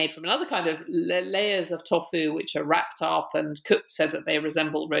made from another kind of layers of tofu, which are wrapped up and cooked so that they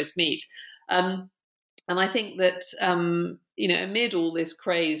resemble roast meat. And I think that, amid all this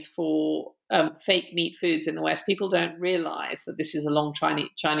craze for fake meat foods in the West, people don't realize that this is a long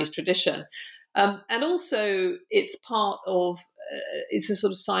Chinese tradition. And also it's part of, it's a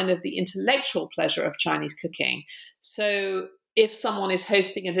sort of sign of the intellectual pleasure of Chinese cooking. So if someone is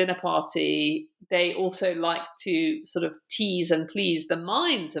hosting a dinner party, they also like to sort of tease and please the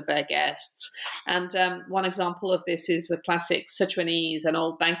minds of their guests. And one example of this is the classic Sichuanese, an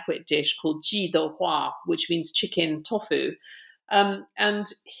old banquet dish called ji dou hua, which means chicken tofu. And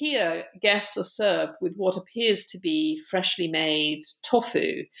here, guests are served with what appears to be freshly made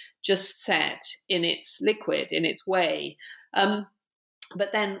tofu, just set in its liquid, in its whey.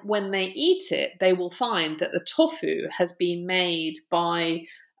 But then when they eat it, they will find that the tofu has been made by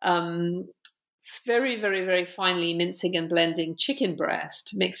very, very, very finely mincing and blending chicken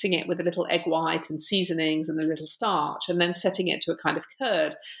breast, mixing it with a little egg white and seasonings and a little starch, and then setting it to a kind of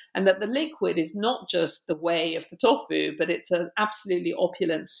curd. And that the liquid is not just the whey of the tofu, but it's an absolutely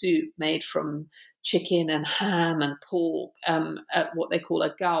opulent soup made from chicken and ham and pork, at what they call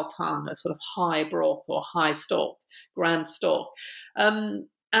a gao tang, a sort of high broth or high stock, grand stock.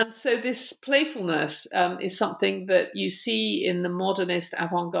 And so this playfulness is something that you see in the modernist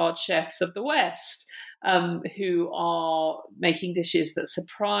avant-garde chefs of the West, who are making dishes that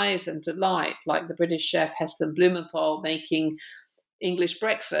surprise and delight, like the British chef Heston Blumenthal making English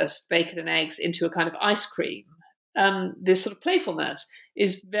breakfast, bacon and eggs, into a kind of ice cream. This sort of playfulness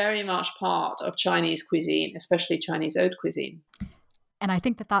is very much part of Chinese cuisine, especially Chinese haute cuisine. And I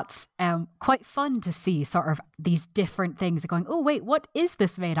think that that's quite fun to see sort of these different things going, oh, wait, what is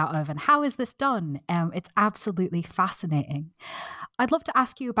this made out of? And how is this done? It's absolutely fascinating. I'd love to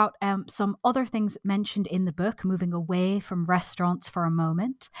ask you about some other things mentioned in the book, moving away from restaurants for a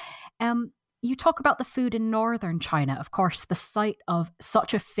moment. You talk about the food in northern China, of course, the site of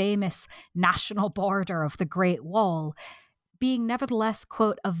such a famous national border of the Great Wall, being nevertheless,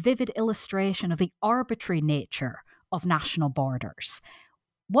 quote, a vivid illustration of the arbitrary nature of national borders.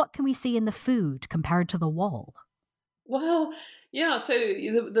 What can we see in the food compared to the wall? Well, yeah, so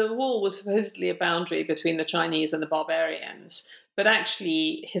the wall was supposedly a boundary between the Chinese and the barbarians. But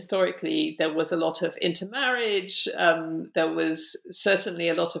actually, historically, there was a lot of intermarriage, there was certainly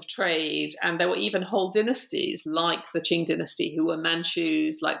a lot of trade, and there were even whole dynasties like the Qing dynasty who were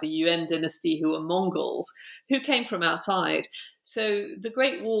Manchus, like the Yuan dynasty who were Mongols, who came from outside. So the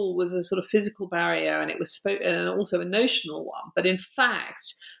Great Wall was a sort of physical barrier, and it was and also a notional one. But in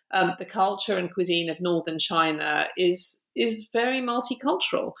fact, the culture and cuisine of northern China is very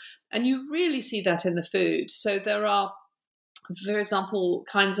multicultural, and you really see that in the food. So there are, for example,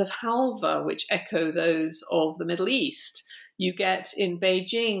 kinds of halva which echo those of the Middle East. You get in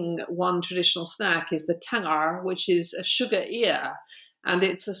Beijing, one traditional snack is the tangar, which is a sugar ear, and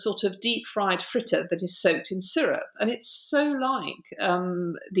it's a sort of deep fried fritter that is soaked in syrup. And it's so like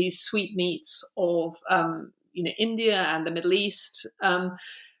these sweet meats of India and the Middle East.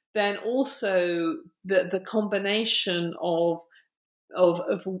 Then also the combination of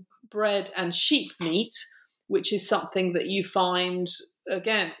bread and sheep meat, which is something that you find,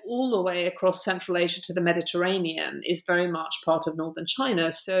 again, all the way across Central Asia to the Mediterranean, is very much part of northern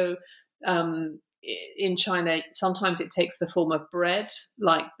China. So in China, sometimes it takes the form of bread,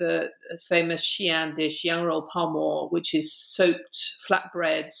 like the famous Xi'an dish, Yangrou Pao, which is soaked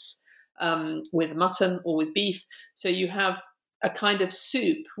flatbreads with mutton or with beef. So you have a kind of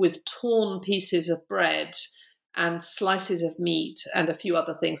soup with torn pieces of bread and slices of meat and a few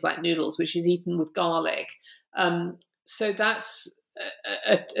other things like noodles, which is eaten with garlic. So that's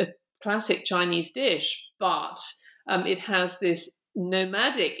a classic Chinese dish, but it has this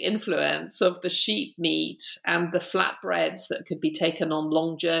nomadic influence of the sheep meat and the flatbreads that could be taken on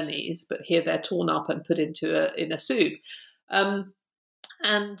long journeys, but here they're torn up and put in a soup.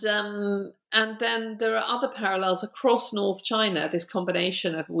 And then there are other parallels across North China, this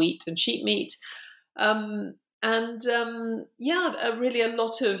combination of wheat and sheep meat. Really a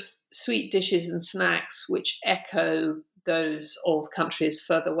lot of sweet dishes and snacks which echo those of countries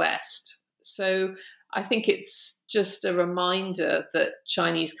further west. So I think it's just a reminder that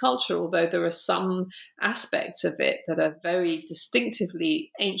Chinese culture, although there are some aspects of it that are very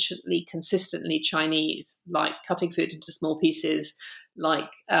distinctively, anciently, consistently Chinese, like cutting food into small pieces, like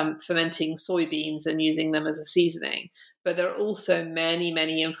fermenting soybeans and using them as a seasoning. But there are also many,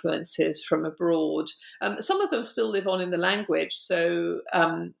 many influences from abroad. Some of them still live on in the language. So,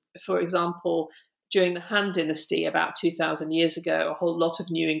 for example, during the Han Dynasty, about 2,000 years ago, a whole lot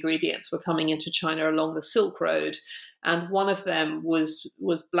of new ingredients were coming into China along the Silk Road. And one of them was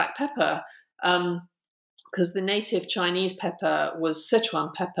black pepper, because the native Chinese pepper was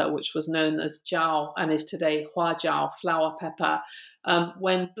Sichuan pepper, which was known as jiao and is today huajiao, flower pepper.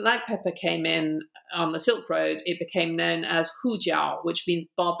 When black pepper came in on the Silk Road, it became known as hujiao, which means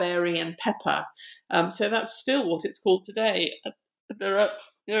barbarian pepper. So that's still what it's called today. There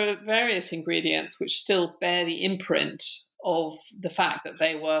are various ingredients which still bear the imprint of the fact that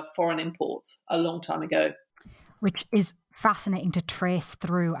they were foreign imports a long time ago. Which is fascinating to trace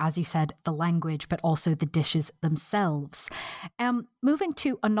through, as you said, the language, but also the dishes themselves. Moving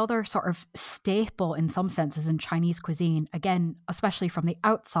to another sort of staple in some senses in Chinese cuisine, again, especially from the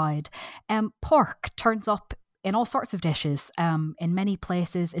outside, pork turns up in all sorts of dishes, in many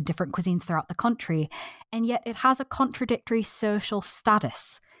places, in different cuisines throughout the country, and yet it has a contradictory social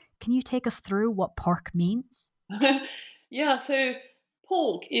status. Can you take us through what pork means? Yeah, so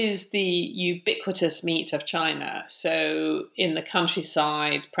pork is the ubiquitous meat of China. So in the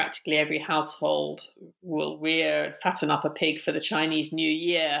countryside, practically every household will rear and fatten up a pig for the Chinese New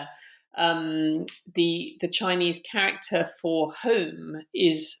Year. The Chinese character for home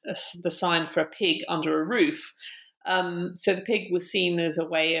is the sign for a pig under a roof. So the pig was seen as a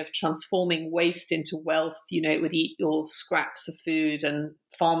way of transforming waste into wealth. It would eat your scraps of food and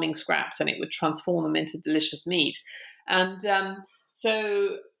farming scraps, and it would transform them into delicious meat. And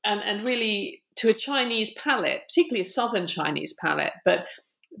really, to a Chinese palate, particularly a southern Chinese palate, but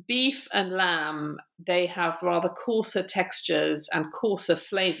beef and lamb, they have rather coarser textures and coarser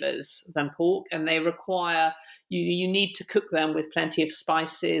flavors than pork, and they require, you need to cook them with plenty of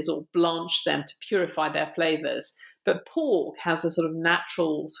spices or blanch them to purify their flavors. But pork has a sort of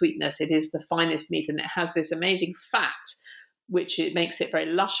natural sweetness. It is the finest meat, and it has this amazing fat, which it makes it very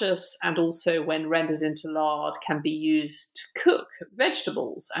luscious, and also when rendered into lard can be used to cook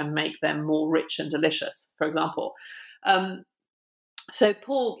vegetables and make them more rich and delicious, for example. So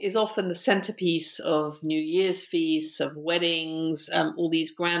pork is often the centerpiece of New Year's feasts, of weddings, all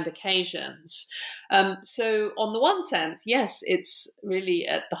these grand occasions. So on the one sense, yes, it's really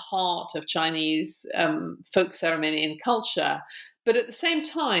at the heart of Chinese folk ceremony and culture. But at the same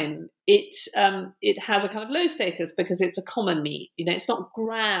time, it has a kind of low status because it's a common meat. It's not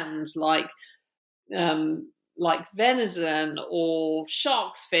grand like venison or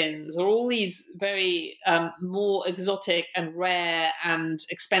shark's fins or all these very more exotic and rare and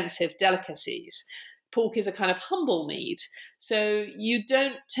expensive delicacies. Pork is a kind of humble meat. So you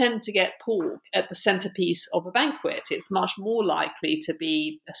don't tend to get pork at the centerpiece of a banquet. It's much more likely to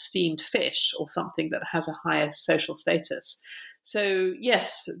be a steamed fish or something that has a higher social status. So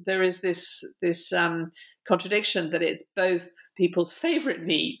yes, there is this contradiction that it's both people's favorite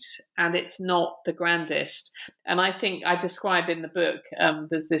meat and it's not the grandest. And I think I describe in the book,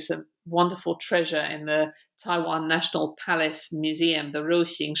 there's this wonderful treasure in the Taiwan National Palace Museum, the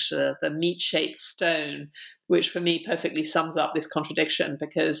Roxingshi, the meat-shaped stone, which for me perfectly sums up this contradiction,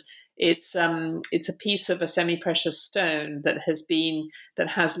 because it's a piece of a semi-precious stone that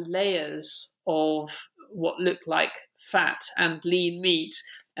has layers of what look like fat and lean meat,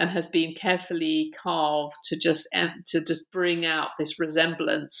 and has been carefully carved to just bring out this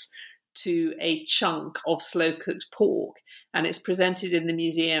resemblance to a chunk of slow cooked pork. And it's presented in the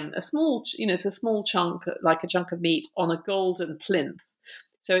museum, it's a small chunk, like a chunk of meat on a golden plinth.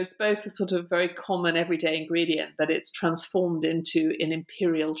 So it's both a sort of very common everyday ingredient, but it's transformed into an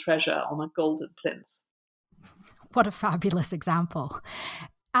imperial treasure on a golden plinth. What a fabulous example.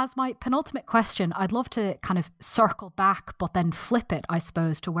 As my penultimate question, I'd love to kind of circle back, but then flip it, I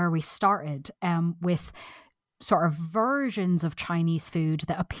suppose, to where we started, with sort of versions of Chinese food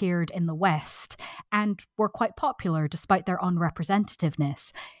that appeared in the West and were quite popular despite their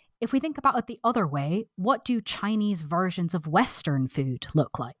unrepresentativeness. If we think about it the other way, what do Chinese versions of Western food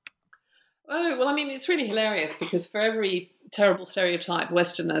look like? Oh, well, I mean, it's really hilarious because for every terrible stereotype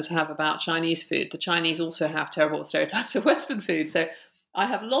Westerners have about Chinese food, the Chinese also have terrible stereotypes of Western food. So I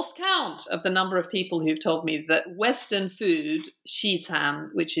have lost count of the number of people who've told me that Western food, xichan,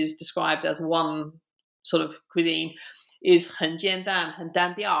 which is described as one sort of cuisine, is 很简单, 很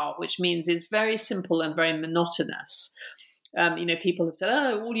单调, which means it's very simple and very monotonous. People have said,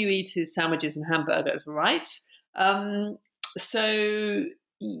 oh, all you eat is sandwiches and hamburgers, right? So,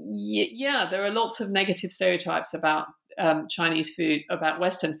 yeah, there are lots of negative stereotypes about Chinese food, about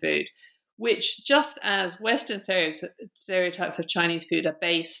Western food, which, just as Western stereotypes of Chinese food are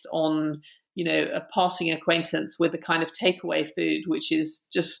based on, a passing acquaintance with the kind of takeaway food, which is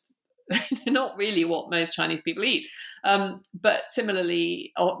just not really what most Chinese people eat. But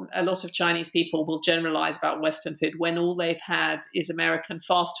similarly, a lot of Chinese people will generalize about Western food when all they've had is American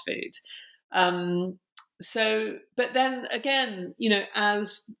fast food. But then again,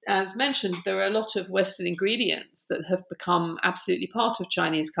 as mentioned, there are a lot of Western ingredients that have become absolutely part of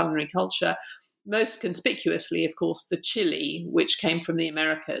Chinese culinary culture. Most conspicuously, of course, the chili, which came from the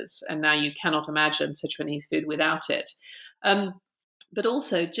Americas, and now you cannot imagine Sichuanese food without it. But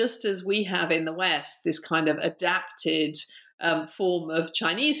also, just as we have in the West this kind of adapted form of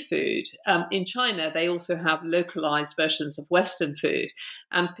Chinese food, in China they also have localized versions of Western food,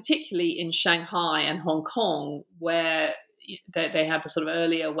 and particularly in Shanghai and Hong Kong, where they had the sort of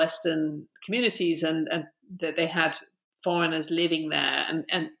earlier Western communities and they had foreigners living there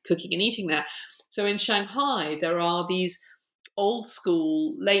and cooking and eating there. So in Shanghai there are these old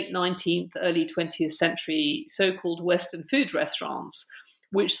school, late 19th, early 20th century so-called Western food restaurants,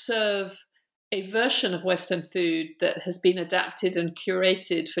 which serve a version of Western food that has been adapted and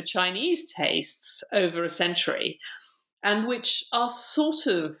curated for Chinese tastes over a century, and which are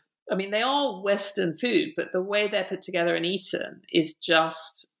they are Western food, but the way they're put together and eaten is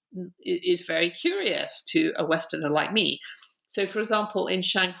very curious to a Westerner like me. So, for example, in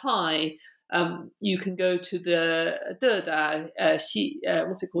Shanghai, you can go to the Deda,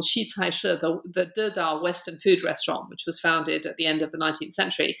 what's it called, Xi Cai Shi, the Deda Western food restaurant, which was founded at the end of the 19th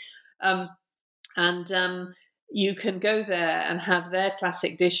century. And you can go there and have their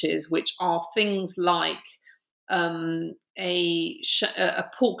classic dishes, which are things like a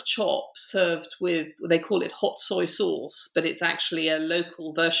pork chop served with, they call it hot soy sauce, but it's actually a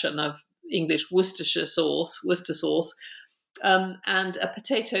local version of English Worcester sauce, and a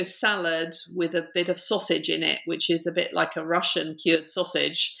potato salad with a bit of sausage in it, which is a bit like a Russian cured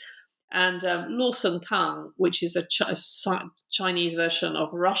sausage, and Lawson Kang, which is a Chinese version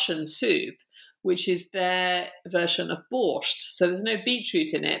of Russian soup, which is their version of borscht. So there's no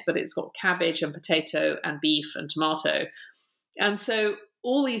beetroot in it, but it's got cabbage and potato and beef and tomato. And so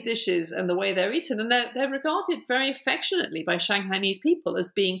all these dishes and the way they're eaten, and they're regarded very affectionately by Shanghainese people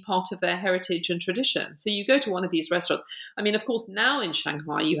as being part of their heritage and tradition. So you go to one of these restaurants. I mean, of course, now in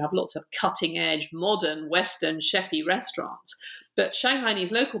Shanghai, you have lots of cutting-edge, modern, Western, chefy restaurants. But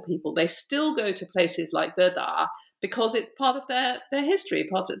Shanghainese local people, they still go to places like Deda because it's part of their history,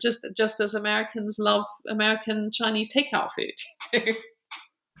 part of, just as Americans love American Chinese takeout food.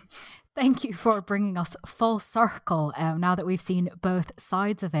 Thank you for bringing us full circle now that we've seen both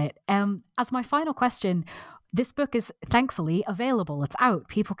sides of it. As my final question, this book is thankfully available. It's out.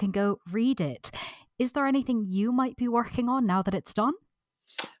 People can go read it. Is there anything you might be working on now that it's done?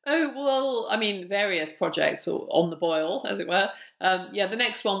 Oh, well, I mean, various projects or on the boil, as it were. The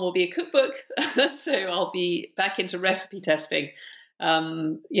next one will be a cookbook. So I'll be back into recipe testing.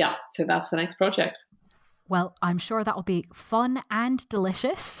 So that's the next project. Well, I'm sure that will be fun and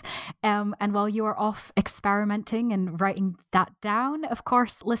delicious. And while you are off experimenting and writing that down, of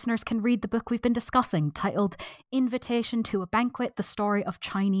course, listeners can read the book we've been discussing, titled Invitation to a Banquet, The Story of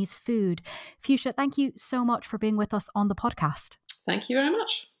Chinese Food. Fuchsia, thank you so much for being with us on the podcast. Thank you very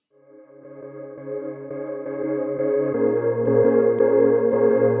much.